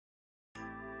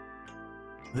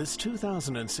This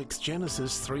 2006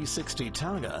 Genesis 360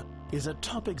 Targa is a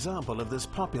top example of this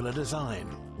popular design.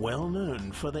 Well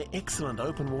known for their excellent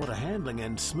open water handling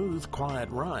and smooth, quiet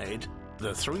ride,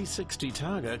 the 360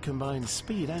 Targa combines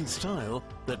speed and style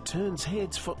that turns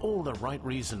heads for all the right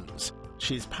reasons.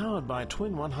 She's powered by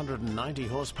twin 190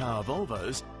 horsepower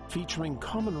Volvos featuring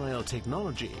common rail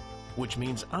technology, which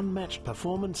means unmatched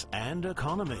performance and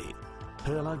economy.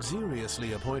 Her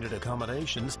luxuriously appointed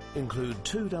accommodations include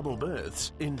 2 double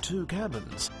berths in 2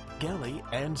 cabins, galley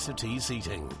and settee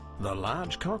seating. The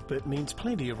large cockpit means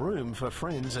plenty of room for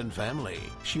friends and family.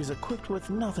 She's equipped with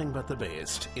nothing but the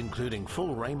best, including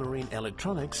full Raymarine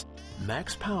electronics,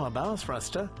 max power bow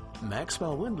thruster,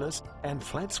 Maxwell windlass and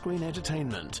flat screen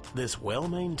entertainment. This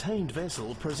well-maintained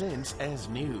vessel presents as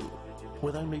new.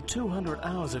 With only 200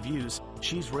 hours of use,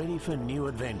 she's ready for new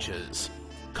adventures.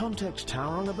 Contact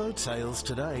Tauranga Boat Sales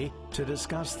today to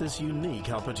discuss this unique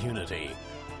opportunity.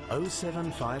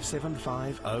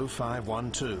 07575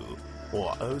 0512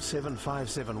 or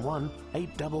 07571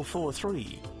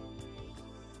 8443.